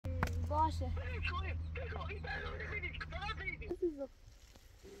باشه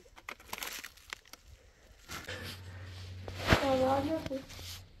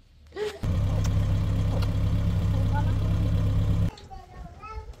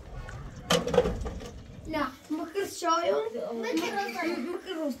لا ممكن شايون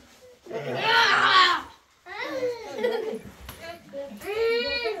ممكن روز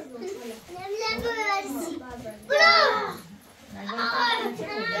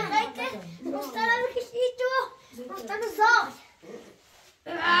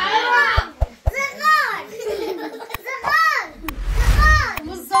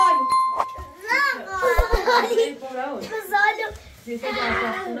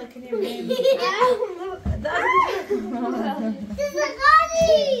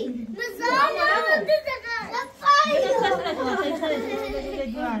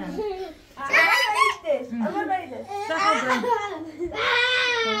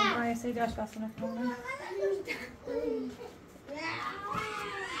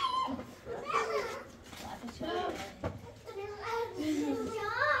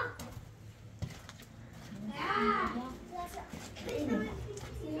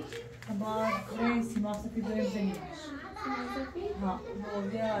سیماسفی داریم زمینش ها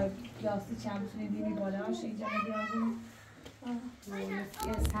بوده پلاستی چند دیدی بالاش اینجا میگیرم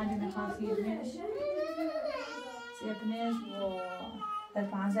یه سندی خفیفش سیبنش و در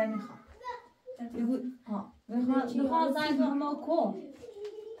 15 میخوام ها میخوام زنگ ما کو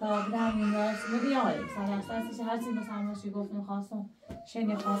تا بدم این راست بیای سلاستی هر چیزی مثلا چی گفت میخواستم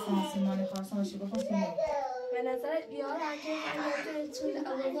شنی خواستم سیمانی خواستم چی گفتم سیمانی به نظرت بیار انجام چون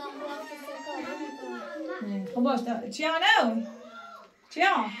اول خب باش چی آنو؟ چی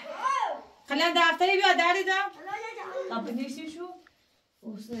آن؟ خیلی دفتری بیاد دردی دم؟ خب بنویسیم شو؟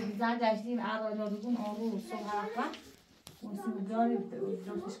 اوسه زن داشتیم اراجا بگون آرو صبح وقت اوسه بداری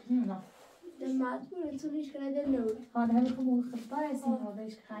درستش کنیم نه مجبور طوریش کنه دل نبود حالا همین خب موقع خطبه هستیم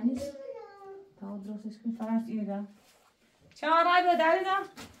حالش خانیش تا درستش کنیم فرست اینه دم چه آرای بیاد دردی دم؟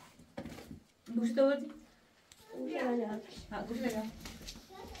 گوشت بودی؟ ها گوشت بگم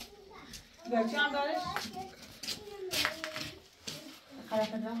بیا چی هم دارش؟ خلاص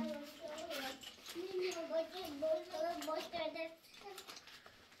دارم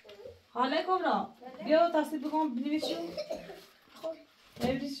حالا کبرا بیا تصدیق بکنم بنویس شو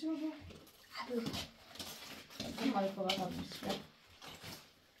بنویس شو حالا کبرا بنویس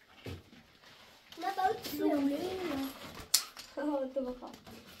ما باید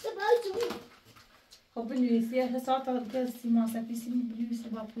خب بنویس یه حساب تا که سیما سفیسی بنویس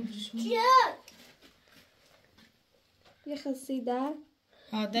با پودرش یه خسیده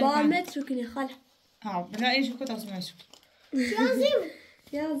با متر کنی خاله ها بلا اینشو که تاسم نشو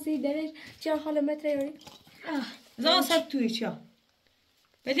یازی درش چرا خاله متر یاری زان سب توی چیا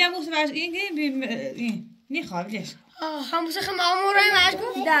بدی هم گفت این این نیخواه بلیش هموسه خم آمورای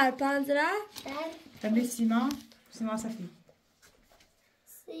مشکوف در 15 تبلی سیما سفی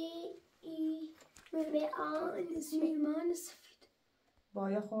سیمان سفید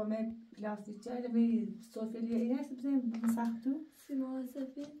با یا خوامه پلاستیک جای می سرفیلی این هست بزنیم مسخ تو سیمان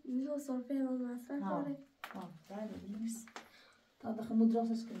سفید میشه سرفه روز مصرف کنه بله بلیس تا بخیر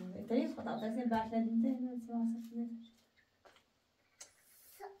مدرسش کنیم اینطوری خدا قضیه بحث ندیده سیمان سفید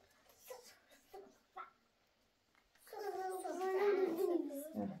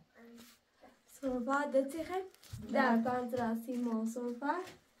سرفه دتی خیلی در 15 سیمان سرفه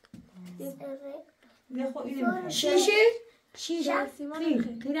یه خب اینه شیشه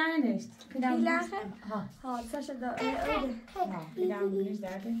خیلی نشت خیلی ها ساشا دا خیلی نمیش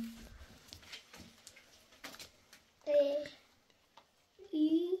درده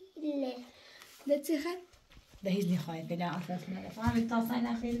دتی خیلی ده هیچ نخواهی خیلی اطلاف نده فهمید تا سای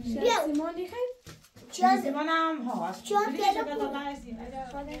نخیلی سیمانی خیلی سیمان هم ها چون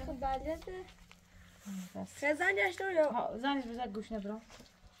خاله خود بردیده خیلی زن جشتو یا زنش بزد گوش نبرام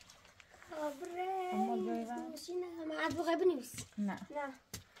اما از بقیه بنویس نه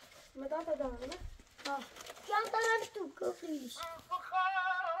مدام بدام نه جان دارم تو گفریش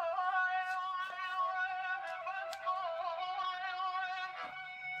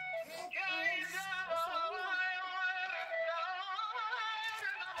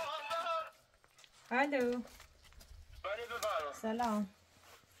الو سلام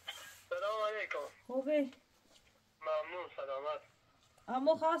سلام علیکم خوبه ممنون سلامت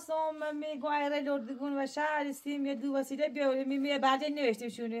اما خواستم من میگو ایره لردگون و شهر استیم یه دو وسیله بیاریم میمیه بعد نوشتیم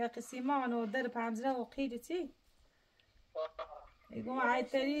شونه یا قسیمان و در 15 و قیده چی میگو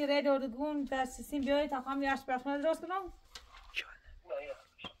ایتری ره لردگون دست استیم بیاری تا خواهم یه اشبرخونه درست کنم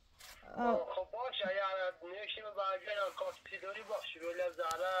خب باشه یعنی نشیم برگردم کارتی داری باشه ولی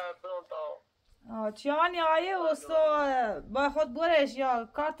زهره پرونتا چیانی آیه اوستو با خود برش یا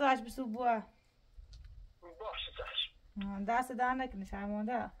کارت راش بسو بوه باشه چشم دست در نکنی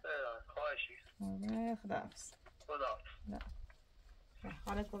شرمانده خواهشی خدا حافظ خدا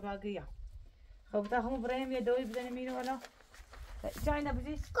حالا کبرا گیا خب تا همون برایم یه دوی بزنیم اینو والا جای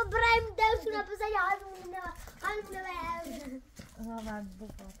نبزیش برایم دوتونه بزنی همونه من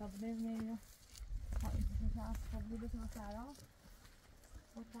بکن تا بزنیم اینو خب بزنیم سرا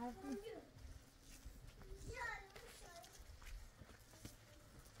و طرفی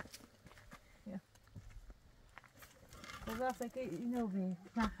خب رفته که اینو بی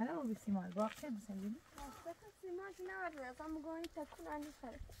نخله و بی سیمال باقی بسنگیم سیمال که نورده اصلا مگانی تکون اندی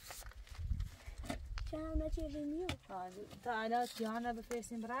خره چه همه چه ریمیو تا الان تیانه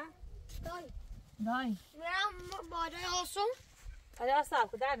بفرستیم برای دای میرم باجای آسون آره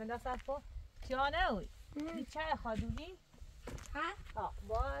اصاب کدر من اصاب کو تیانه اوی دی چای خادونی ها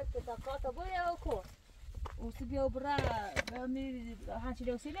باید تا کاتا بویا کو اوسی بیا برای می هنچی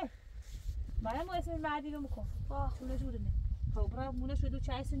دوسیله باید ما اسم بعدی رو مکن خونه شده نه خب برای مونه شده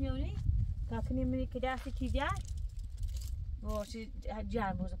چای سنیونی تا کنیم منی که دستی چی جای واشی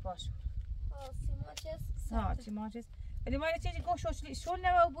جان بوز پاش سیمال چیست ها چی ماچس ولی ما یه چیزی گوش شل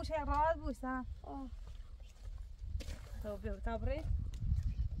نمو بوش راحت بوش ها تو بیا تا برای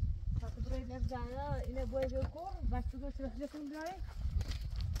نفزانا اینه بوی بیو کن بس تو چه بخشتون بیاری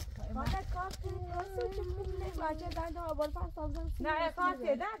باید کارت کنی چه کنی باید دند آبال پس سازم نه کارت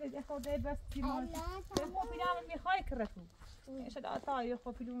ده خورده بس تیمان به خوبیدم میخوای کرتو شد آتا یه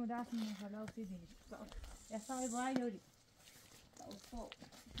خوبیدم دست میخوالا و سیدینش یه سالی باید یوری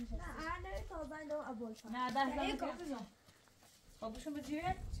نه نه سازند آبال پس نه دست دارم بزن خبشون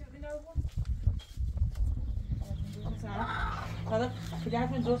بجیبه چه بینه بکن حالا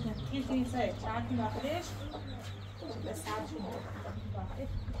پدرتون دوست نکنید که این سه چند که داخلش به سرش کنید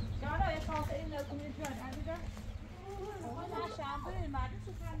جانا یه کاسه این نکنید جان عزیزم آقا نه شنبه مردم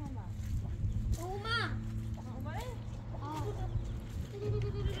سکر نومد اومده؟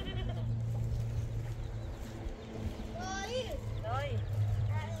 دایی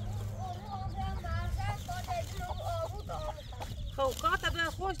خب کارتا به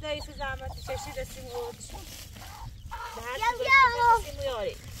خوش داییش زحمت چشی رسیم بودشون سیمو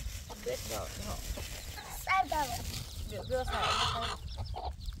یاری بسیار سر دارم بیا سر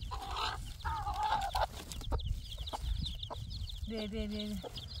بیا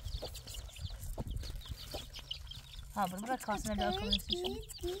ها برای کاسه نبیا کنیستشون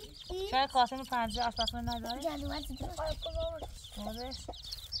چرا کاسه نو 50 آشپاسمه نداری؟ جلومت دیگه مادرش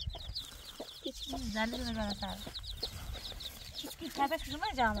زنی دونه گانه سر کپش کشون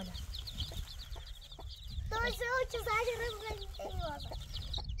من جامعه ده دوسته او چه ساعتی رو بگید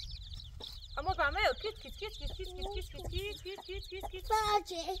اما کامه کیت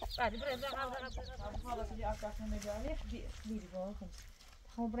باشه بعد برای هم بسیاری آشپاسمه نداری بیری با خون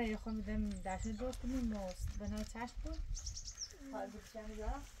خب برای خود میدم درست درست کنیم و بنای چشت کن حال بسیار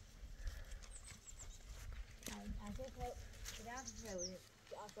میدارم پنجه خیلی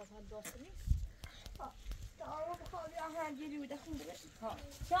آشپاسمه درست کنیم آقا بخوابی آهنگیری بوده خون برشید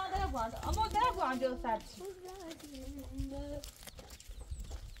چند داره گوانده اما داره گوانده و سرچی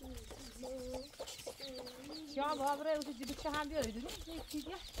یا با برای اوزی جیبی چه هم بیاری دونی؟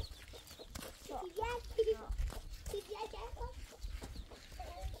 چیزیه؟ چیزیه که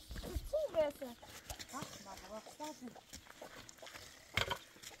چی برسه؟ بابا بستازی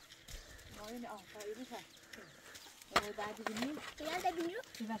این آفایی میشه بعدی بینیم یاد بگیرو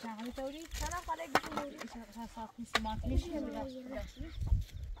چی باشن خالی توری؟ چرا خاله گیشون بودی؟ ایشان باشن صاف نیستی مارک میشه باشن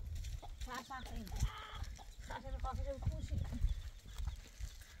چشم این چشم خواهش رو خوشی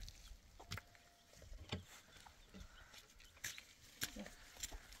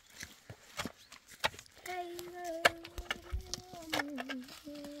خیلی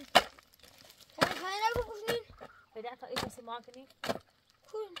نگو بکنین بده تا ایش سی مارکنی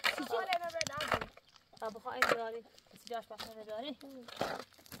کن سی ساله نبردم تا بخواه این داری کسی جاش بخواه نداری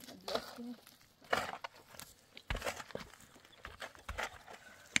درست کنی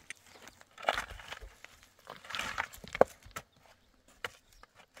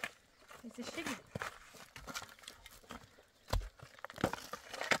مثل شگی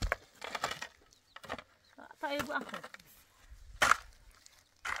تا ایگو اخواه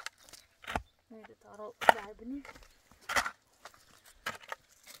میده تا رو دربنی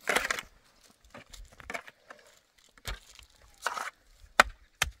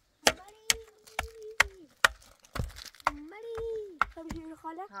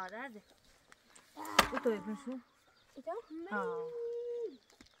خاله ها درده او تو ایبنشو ایتا؟ ها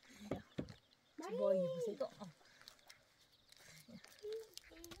وای بسیار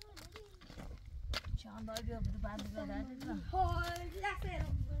چند بار بیا بود بعد بزنید نه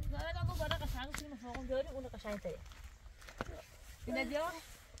نه نه بالا قشنگ فیلم فوقم بیاری اون قشنگ تره اینا بیا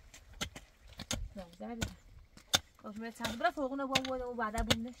نه زدی گفت می چند برا فوقونه بام و بعدا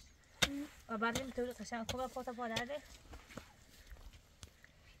بوندش و بعد میتونه قشنگ خوبه فوتا پادره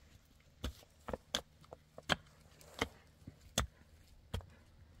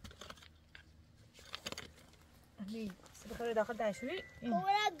امین بخوره داخل داشوی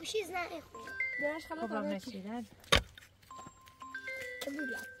کوره گوشی زنه درش خلاص خوبم نشیدن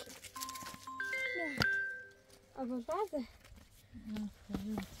ببین اول فازه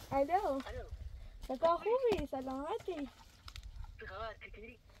الو چطور خوبی سلامتی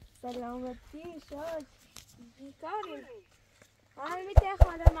سلامتی شاد بیکاری میته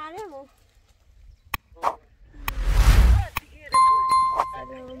خاله مریم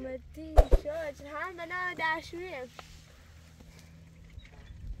سلامتی شاد هم بنا داشویم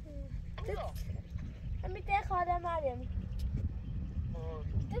میته خاله مریم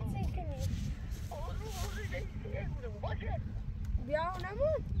تتسی کنی بیا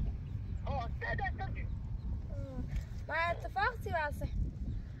اونمون ما اتفاق چی واسه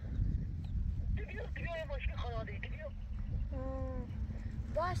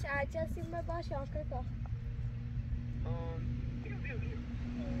باش عجزی ما باش آکر که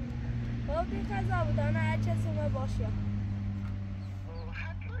خب بی خزا بودانه عجزی ما باشه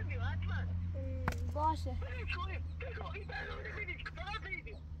باشه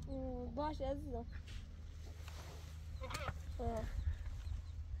باشه عزیزم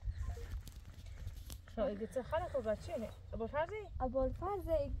شایگه خاله خوبه چیه؟ ابوالفرزی؟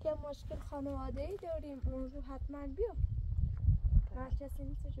 ابوالفرزی که مشکل خانواده‌ای داریم اون رو حتما بیا هر کسی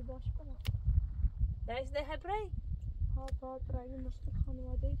نیست جو باش برم دایست ده هبری؟ ها باید برای مشکل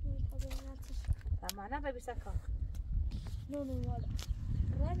خانواده‌ای داریم تا ببینتش تمانا ببی سکا نه والا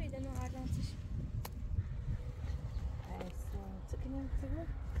را بیده نه عردنتش ایسا چکنیم چگو؟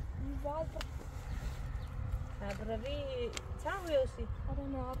 بیوال بروی چند ویوسی؟ آره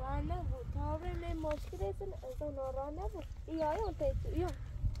ناران نبود تا بریم مشکل از ناران نبود ایان تیتو ایان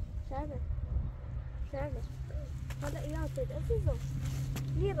شرمه حالا ایان تیتو عزیزم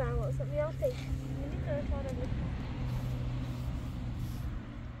میرم واسم ایان تیتو میتونه کارم بود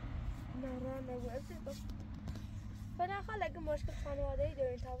ناران نبود عزیزم فنا خاله اگه مشکل خانواده‌ای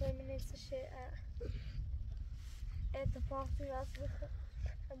دارین تا بریم نیستش اتفاقی واسه بخور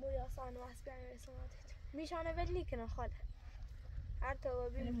امور آسان واسه بیان رسوماتت میشانه ولی کنه خاله هر تو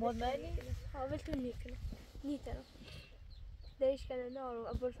ببین مدمنی؟ حاول تو نیکنه دیش کنه نارو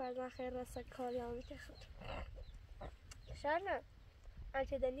ابوالفرزان خیر رسک کاری آمی تخت شرنه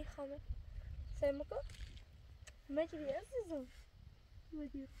انچه دنی خامه سرمکو مجری عزیزم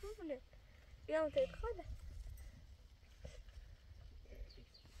مجری خوبنه بیام تید خاله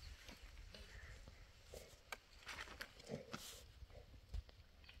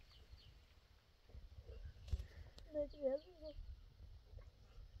مجری عزیزم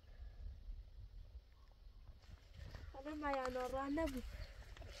حالا میانا راه نبود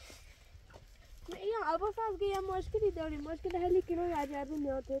ایان ابوالفرز که یه مشکلی داریم مشکل حلی کنو یادیارو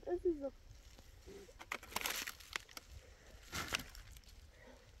نیاتید عزیزم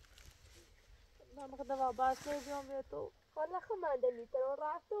من خدا باز بیام بیا تو حالا خمانده میتونم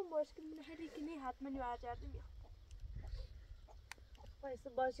رفت و مشکل من حلی کنی حتما یادیارو میام وایس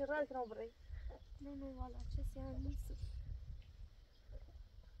باشی راه کنم بری نه والا چیزی هم نیست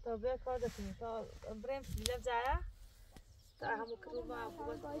تا بیا کار داشتیم تا بریم بیام جایا تا همو کرو ما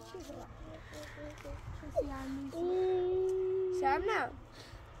خوبه باشی برا چیزی هم نیست شرنه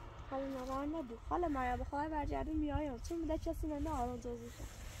حالا نوان نبود حالا مریم بخواه برگردون میایم چون بوده کسی نه آرام جزیشم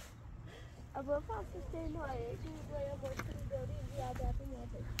ابوالفرز که نایه که باید مشکلی داریم یادیارو میاد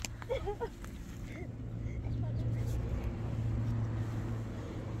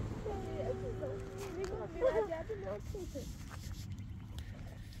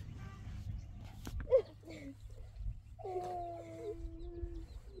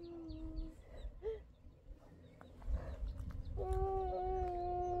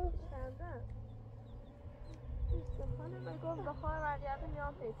گفت بخواه برگرده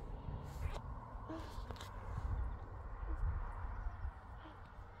میام پیش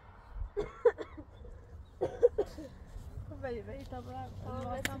بی تا برم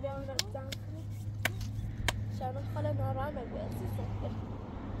واسه بیام رفتم شرم خاله نارامه بیاد سیسه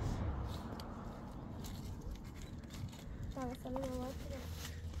مثلا نماز کنم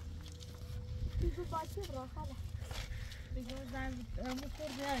بیگو باچه برا خاله بگو زن موتور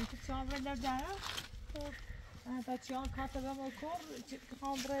بیایی که چهار بندر جایا تا چهار کاتا به موتور که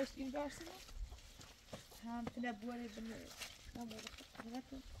خواهم برایش این برسیم هم تنبوري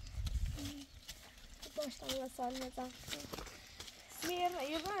باش طبعا سؤال نظام مير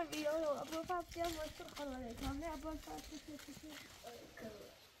يبان بيو أبو فاطمة يوم وصل خلاص هم أبو فاطمة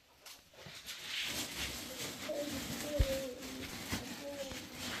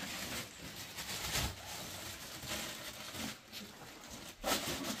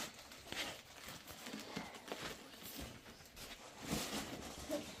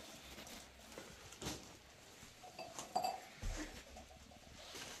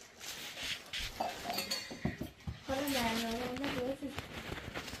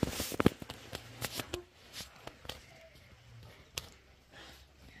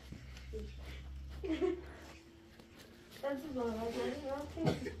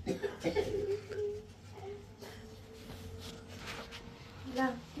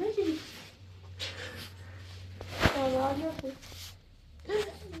لا ماشي طبعا ياخد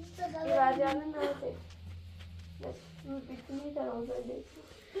بعد يعني ما ياخد بس بيكوني ترى زي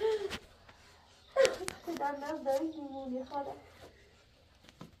كده الناس دايما يقولوا خلاص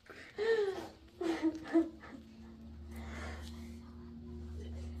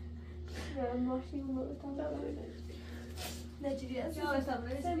يا ماشي ومرتبط نجري أسمع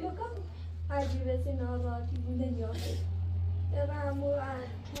سمكة عجيبة سناراتي ودنياتي يا مو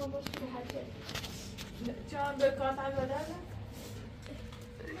ما مشكلة حاجة كان بكات على بدنه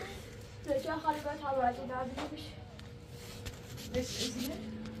لا خلي بس حوالي نادي بش ليش اسمه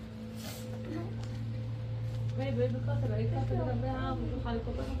ما يبي بكات ولا يكات ولا بها وخلي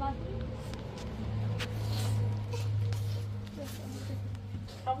كوبا بعد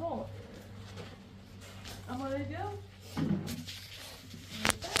أمور رجع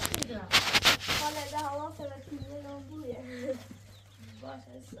خلي ده هوا سلكيني نبويا باش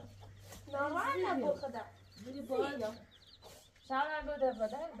هسه نرانا بخدا بدي بالا شانا بده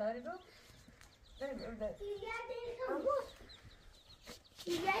بدل داري بو بده أمور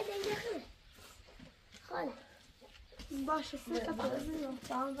يجي خلي باش السكة بتنزل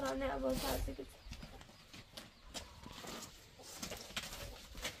تعال براني أبو ساعتك زيد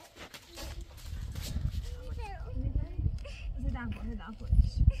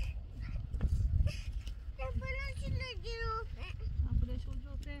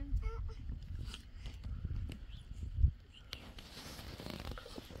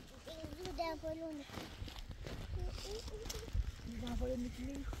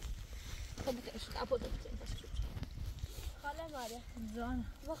عفوا خاله ماريا زان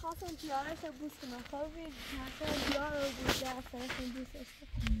بخاطر تیاره بوس کنم خوابی مثلا دیار رو بوده اصلا دوستش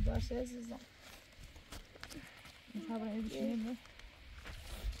باشه عزیزم خبر نمی‌شنیم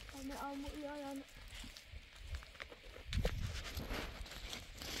همه آموزی آیان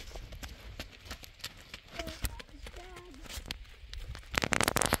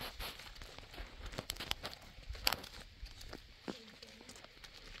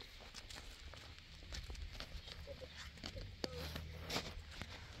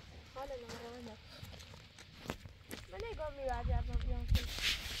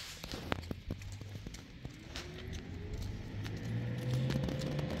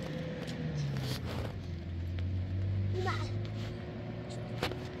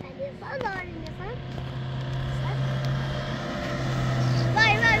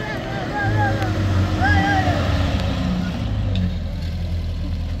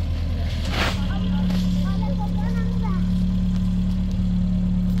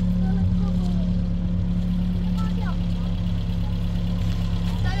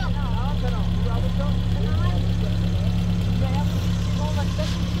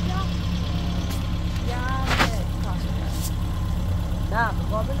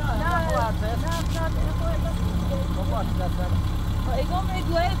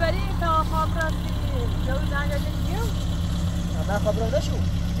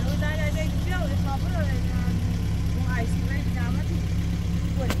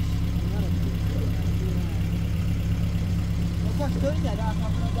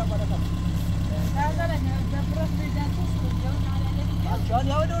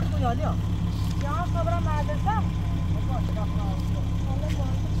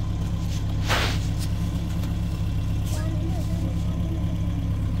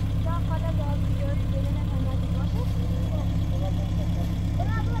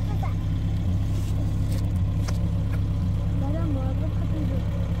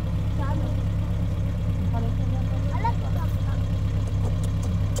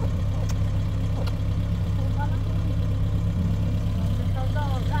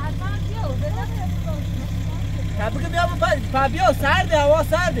بیا سرده هوا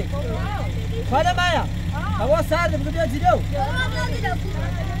سرده خاله مریم هوا سرده بگو بیا جلو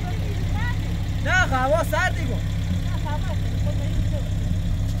نه هوا سردی کن.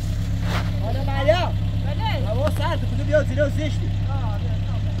 حالا مریم بله. هوا سرد کدوم بیا زیرا زشتی.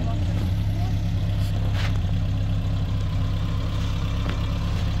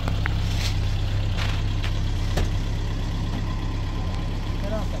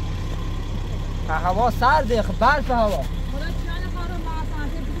 هوا سرده برف هوا.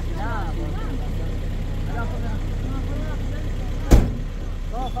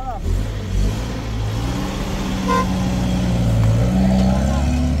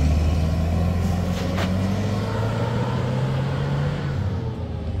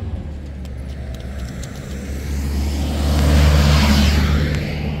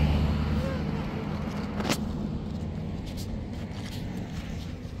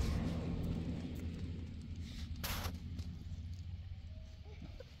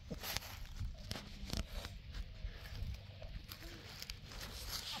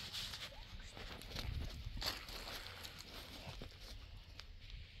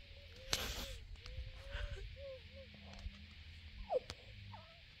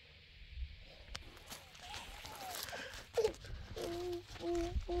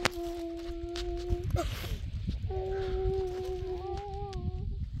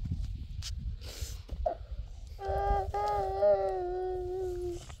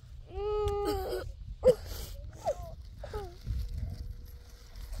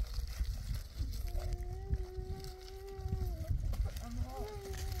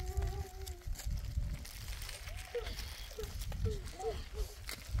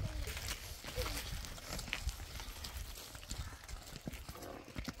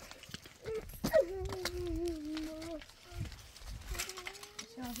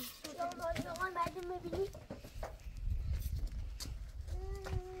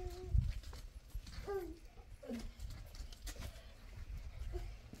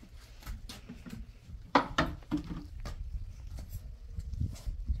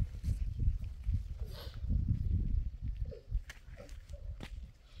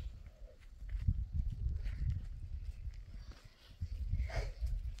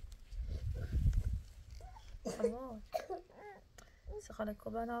 سخالك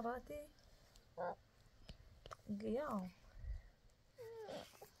كوبانا راتي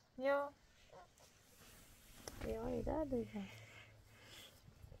يا ده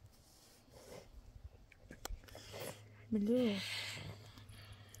مليون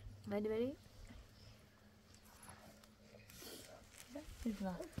بری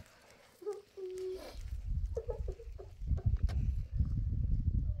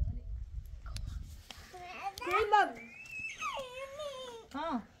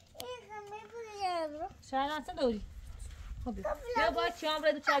شاید داری خب بیا باید چیام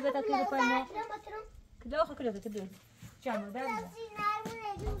رو چای بتا که بپای ما کلا آخه کلا بتا بیاری چیام رو درمون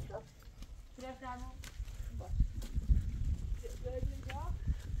کلا درمون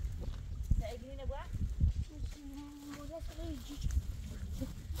سعیدینه با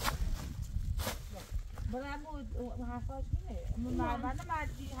برامو حرفاش نمیه من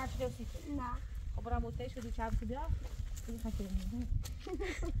مردی هشت دوستی نه خب برامو تای شدی چاب که بیا این خاطر نمیه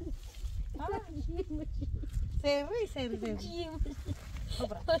سیری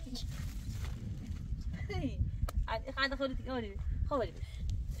خب خانده خودتی که خوبی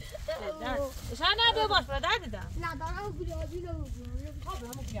شاید نبیه باش برادر دیدم نه دارم گلابی رو بگم خب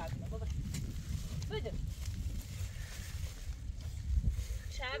همون گلابی رو بده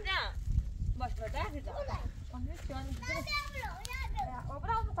شاید نه باش برادر دیدم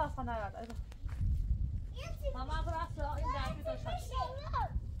برای اون تاس خانه یاد ماما برای این درکی داشت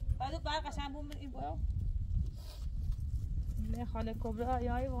بعد برای قشنگ بوم این باید نه خاله کبرا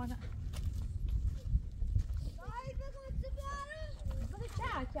یا ایوانه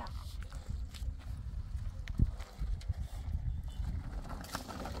چه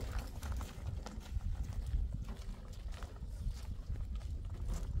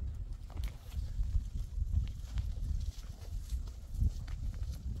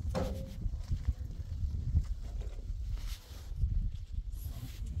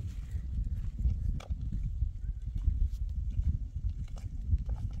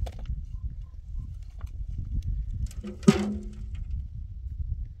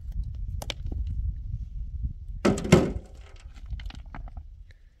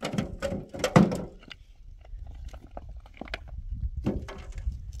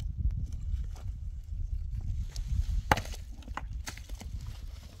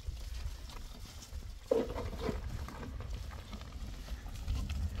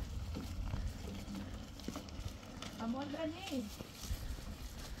Amor,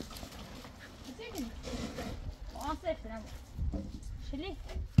 شلی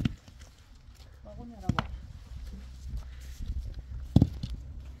خونه را با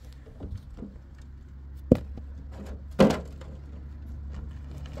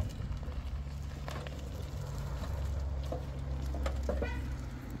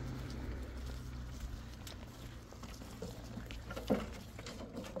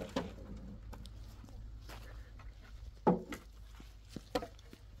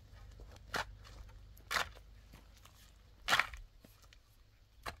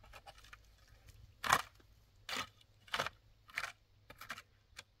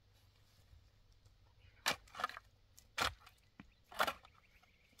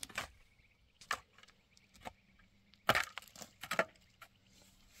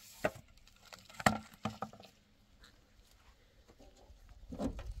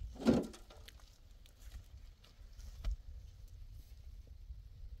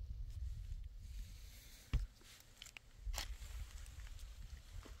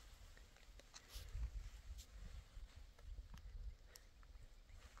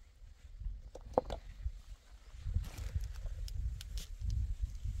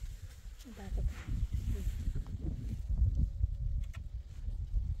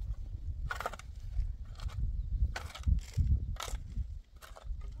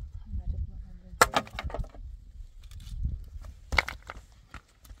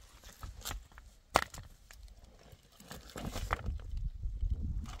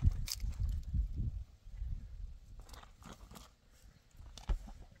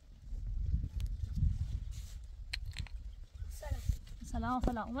سلام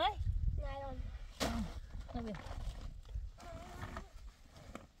سلام وای نه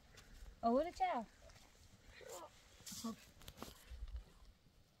اول چه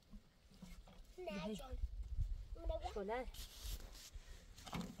نه جان شله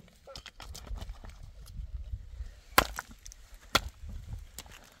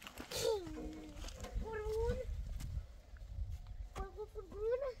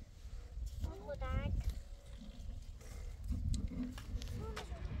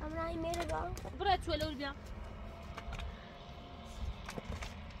برات شو لو بيا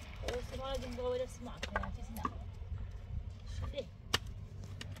اسمع دم قوي اسمع تسمع شدي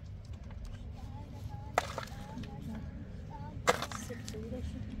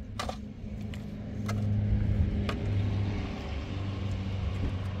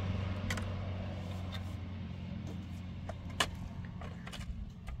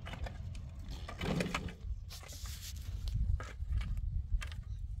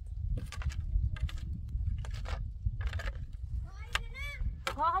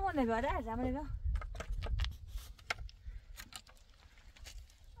همون نگاه ده همون نگاه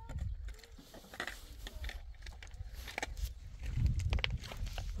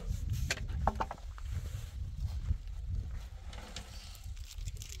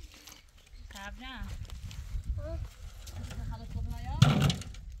خب نه خاله کبرایا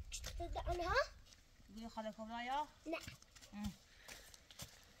عنها؟ بیا خاله کبرایا نه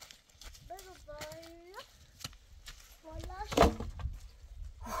بگو بالا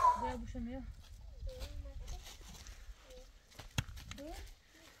بیا بوشم بیا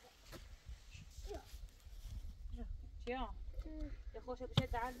چیا؟ یه خوشه بشه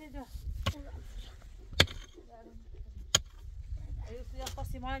درده جو ایوسو یا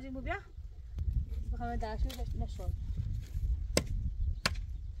خواستی ما نجیم بیا بخواه درشو نشد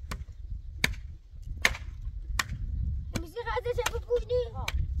میزی خواهده چه بکنی؟ ها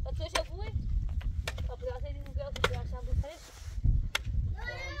تا تو شبوی؟ تا پلاته دیمون بیا تو پیاشم بود خریش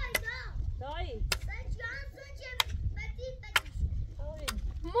دایی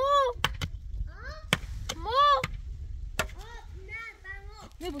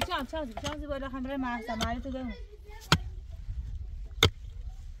نه بوشم چند بالا همراه معلی تو بمون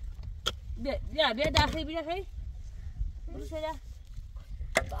بیا داخلی بیا خیلی برو شده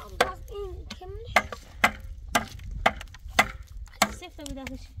باز این کم سفته بود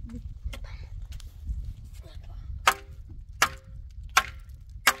داخلش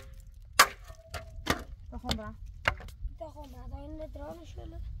بخون برم این ندرانه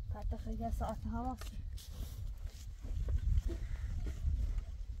شده حتی خیلی ساعت هواست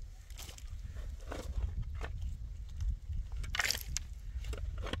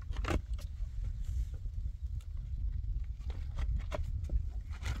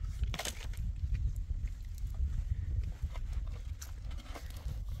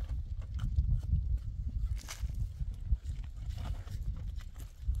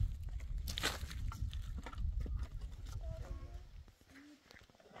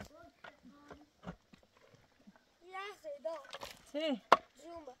Sí.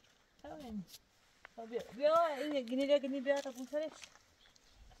 Zumba. Está bien. Vio, gini bia ta pun sare.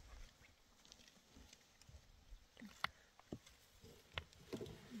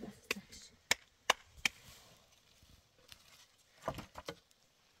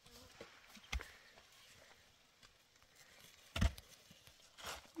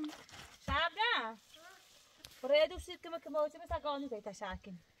 reduzir كما موجة مثل قانون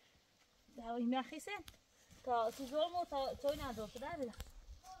تشاكل ده يمخيسه تا تزورمو تا توي ندور كده بلا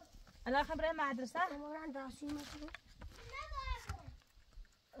أنا خبره مدرسة ما عند راسي ما تقول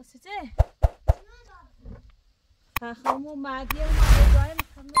ستة فخمو معدية وما جاي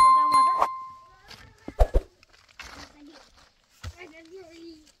خمو مقام مرة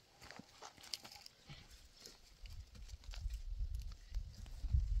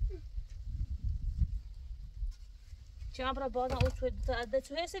چند برای بازم او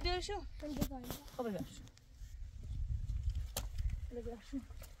تو هسته بیارشو؟ خب بیارشو بیارشو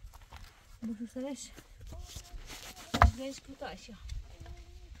بشو سرش بهش کوتاهش یه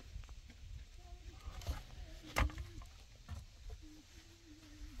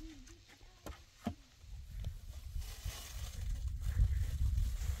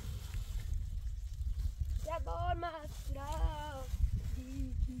بار مسرا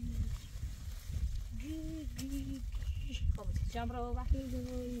خب چند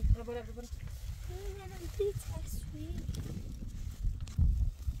برای بابا برو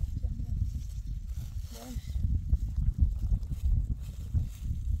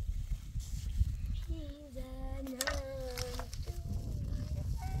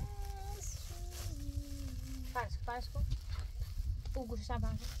Faz com o Gustavo.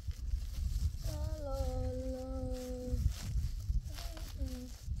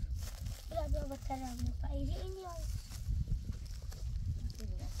 لا بتكلم فايدين يا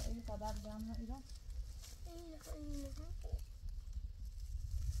إيه طبعا جامعة إذا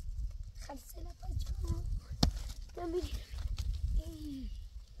خلصنا بجمع تمرين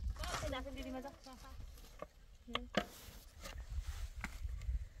إذا تدري ماذا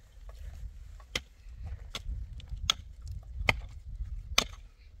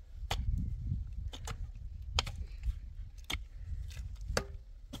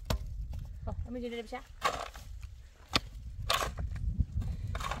أمي جدي بشع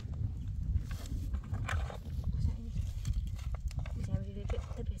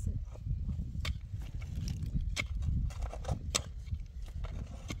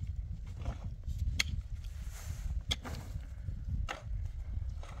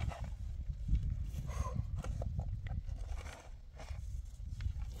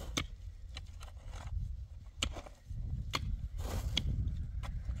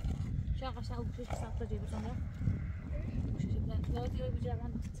عشان أقول شيء صار تجيب جملة وش جبنا لا تجيب بجامعة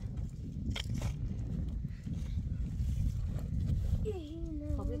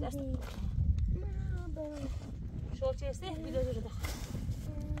خبري دست شو تيسته بدو زر دخل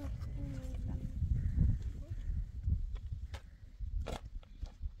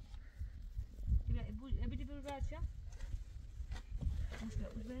بدي بالبعد شو مش لا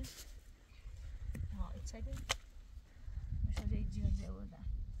بالبعد ها اتسجل مش هذا يجي من زي ولا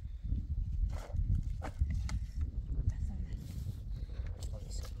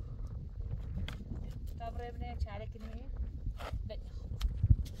ابني شعرك نيه بدي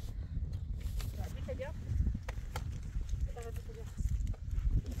ربي تجا ربي تجا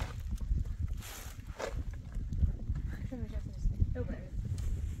شنو جالس لو بعد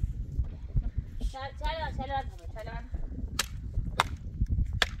شال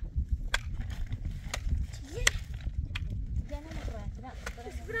جانا نقرأ لا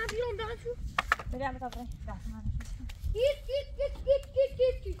برا بيون دانشو مريم تقرأ لا ما كيت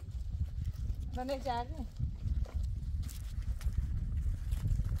بني جارني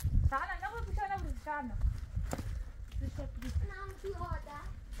تعال نقول بشارة تعال نعم في هذا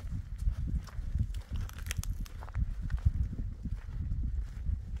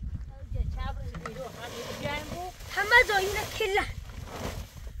محمد زاينة كله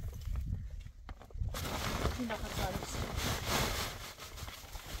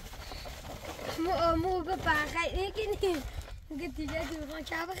مو بباقي لكن قلت جدي بغان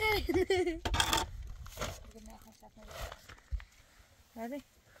شعب خير هذه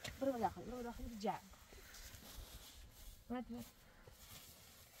برو داخل الجعل ما تبغى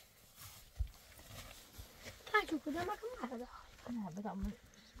تعالوا كده ما كم هذا أنا بدأ من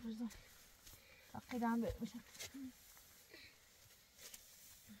أكيد عم مش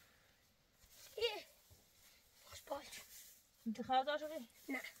إيه مش بالش أنت خلاص أشوفي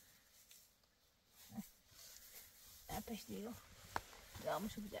نعم أبش ديو لا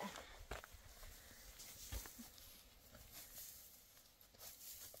مش بدأ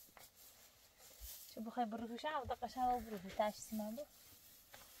شو بخير برو شعب دقة شعب برو تاش سمعوا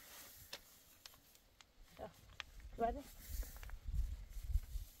شو بعده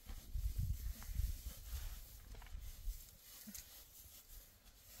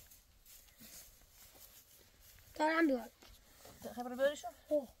تعال عم بيقول خبر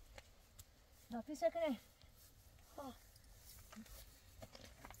بيرشوا لا في سكنة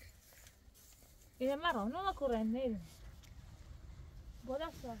اینه مرا نما کورن نیده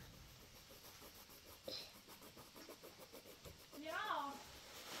بودستا یا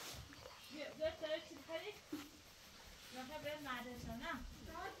دکتر چی خری نخه برد مدرسه نه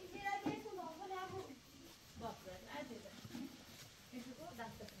باید عزیزه این شکو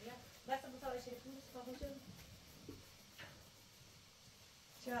دست بیا دست بساوه شکل بساوه شد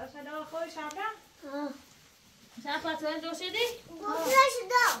چرا شده خوی شبه؟ شب پاتوان دو شدی؟ گفتم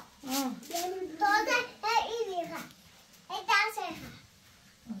شده داده اینی خواهد این دسته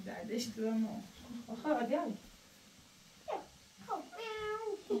خواهد دردش دوامو آخه آدیاری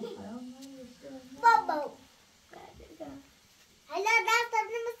بابا حالا دست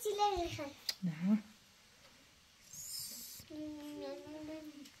دادم سیله میخواد نه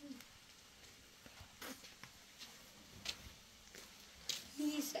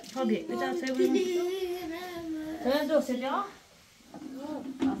طبیعی بجام سیبونیم تو دو سیدی ها؟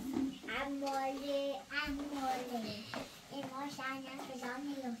 اماله این ما شنم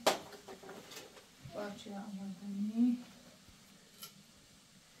بزانی رو باچه آمازنی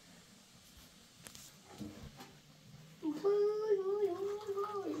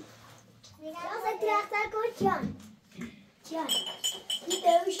راسه درختر کن جان این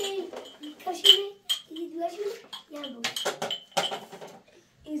دوشه کشونه این دوشونه یه بود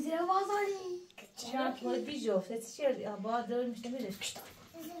این زیر بازاری شاید باید بیجافته چیه با دور میشته میره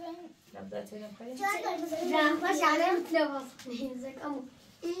لبدا تیرم خیلی رحمه شنه میتونه بازاری زکامو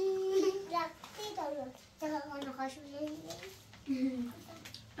رفتی دارو تقاقانو خوش میشه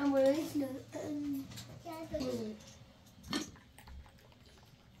اما ایسلو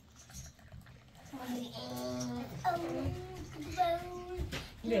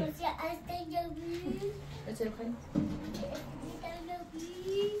بچه خیلی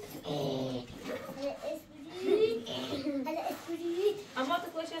اما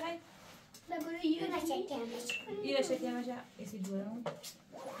تو کوشه خیلی یه شکل همشه ایسی جورم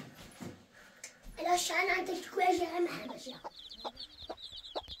الان شنه تش کوشه همه بشه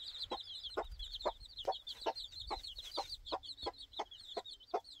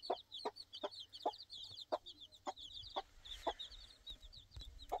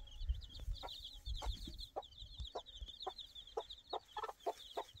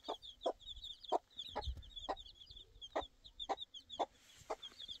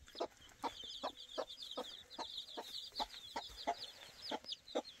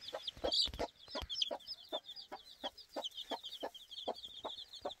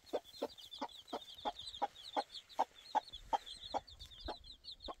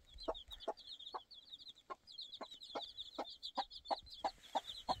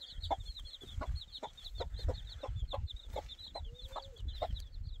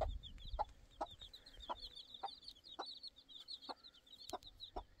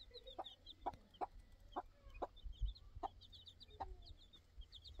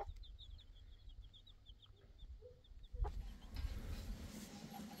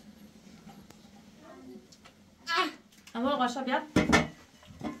اما قاشا بیاد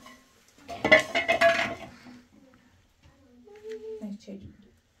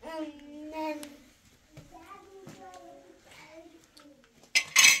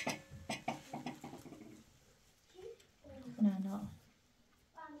نه نه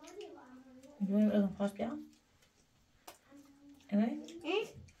میگویم اون پاس بیاد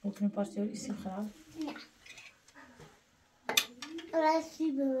ممكن البارتي والاسم خلاص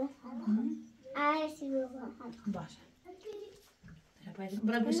راسي بابا عايشي بابا باشه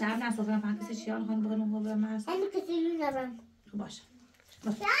برای بشه هم نصف کنم پنج کسی چیان خانم بخونم خب برای من انا كتير نرم باشه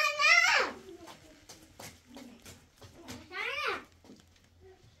سانا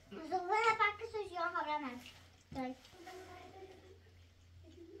زوجة باكس وشيان خبرنا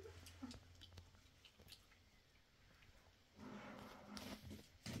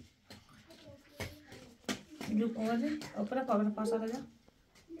Look over it. Open up, pass out of there.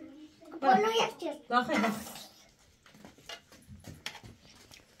 Bueno, ya estoy. داخل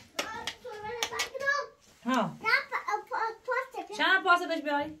ها چند پاسه بهش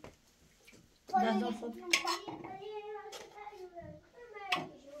بیاری؟ دندان خود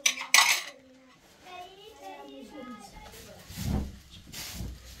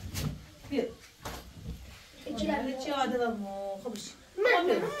بیا چی آدم خوبش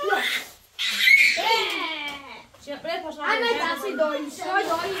انا دستی داری شای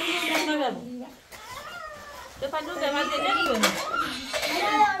داری به پنجون به من دیگه نمیدونی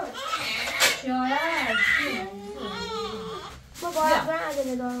شایش ما باید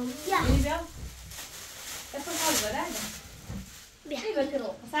برنده ندارم بیا بسه حال بره بیا بیا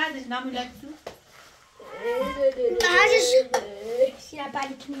رو سردش نمیلک تو بعدش شیره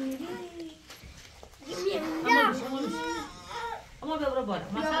بلیک میری برو بالا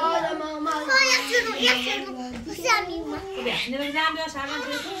مثلا نمیدونم بیا شرمن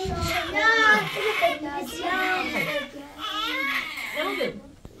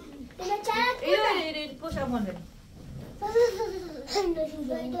اینو پوشم من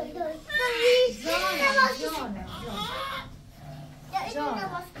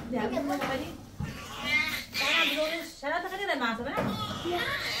بریم شرط خیلی در معصبه نکن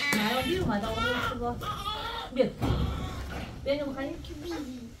مرام بیر اومد آقا بیر بیر نمو خیلی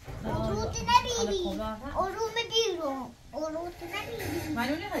اروت نبیری اروم بیرون اروت نبیری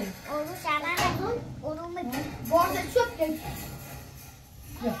منو نخیلی ارو شمن اروم بیرون بارد چوب دید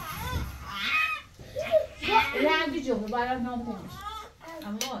رنگی جو باید نام تنش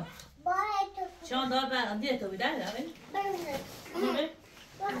اما باید چون دار بر دیره تو بیدر داره بخونه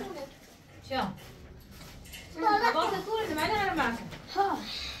چون باید کورده من دارم برسن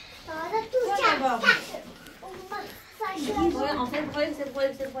داره تو چند باید آفر بخواهی سر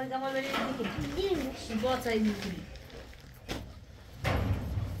بخواهی کمال بریم دیگه باید سایی میکنی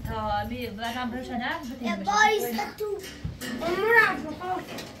تا باید هم برشن هست بتیم بشن بایست تو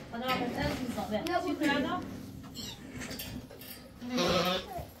خدا بسر میزان چی کنم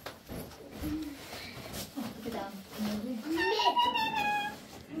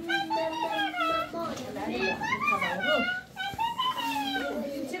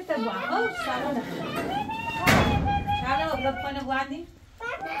شفت الواحد شعرنا شعرنا وقلب قانا وعدي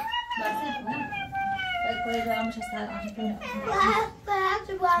بس هنا كل ده مش هستاهل عشان كده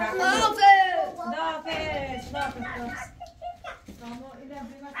دافش ماما إذا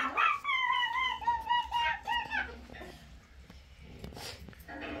بريمة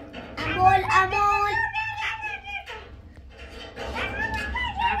امول امول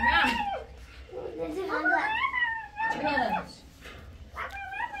شعرنا لازم عندها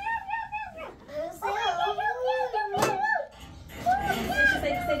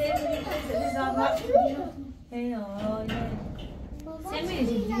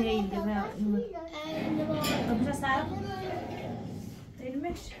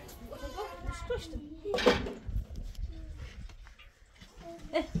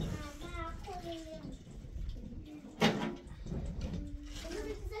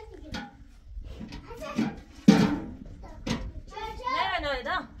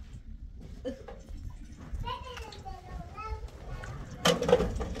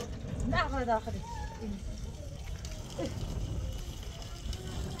شنو داخلي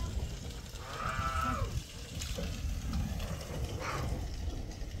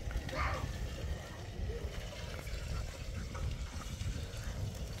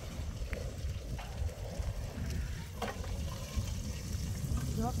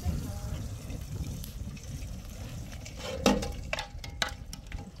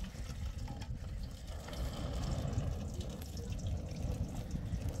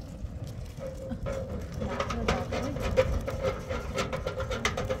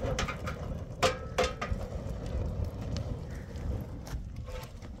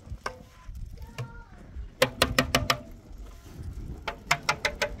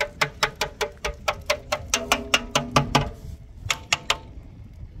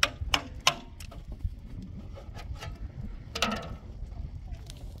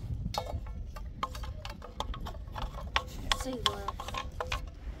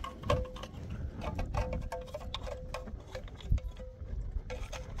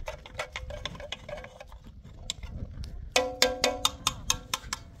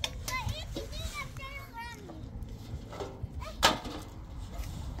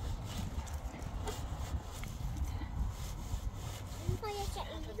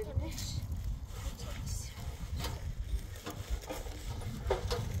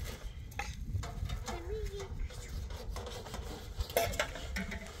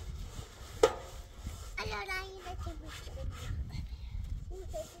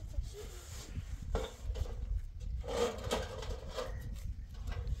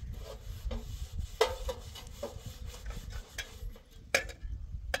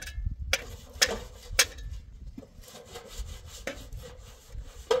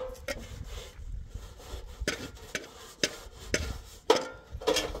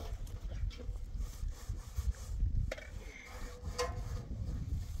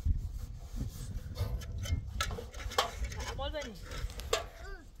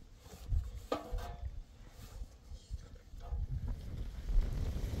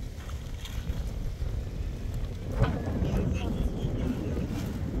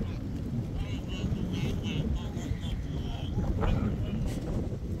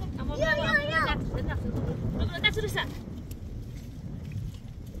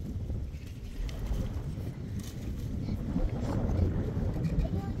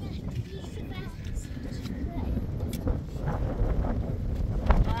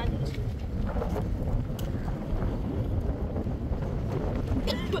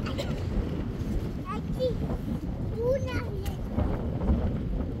Aqui. Una.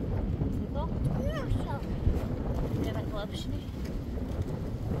 Então, Nossa. já vai falar pro chinês.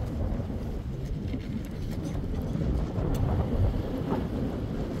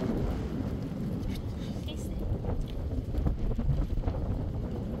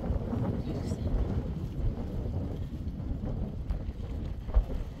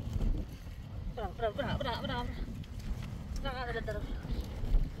 Bravo.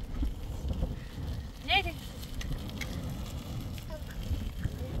 Neydi?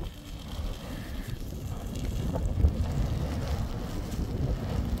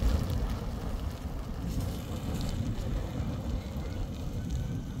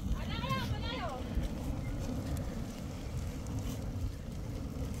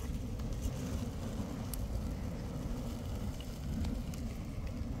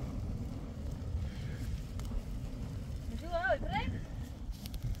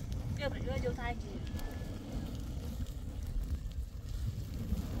 Đưa vô tay gì?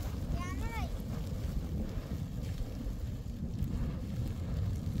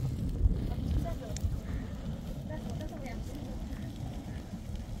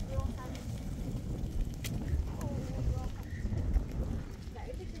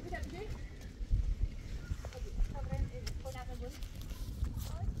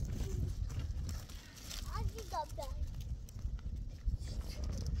 Aqui, dobra.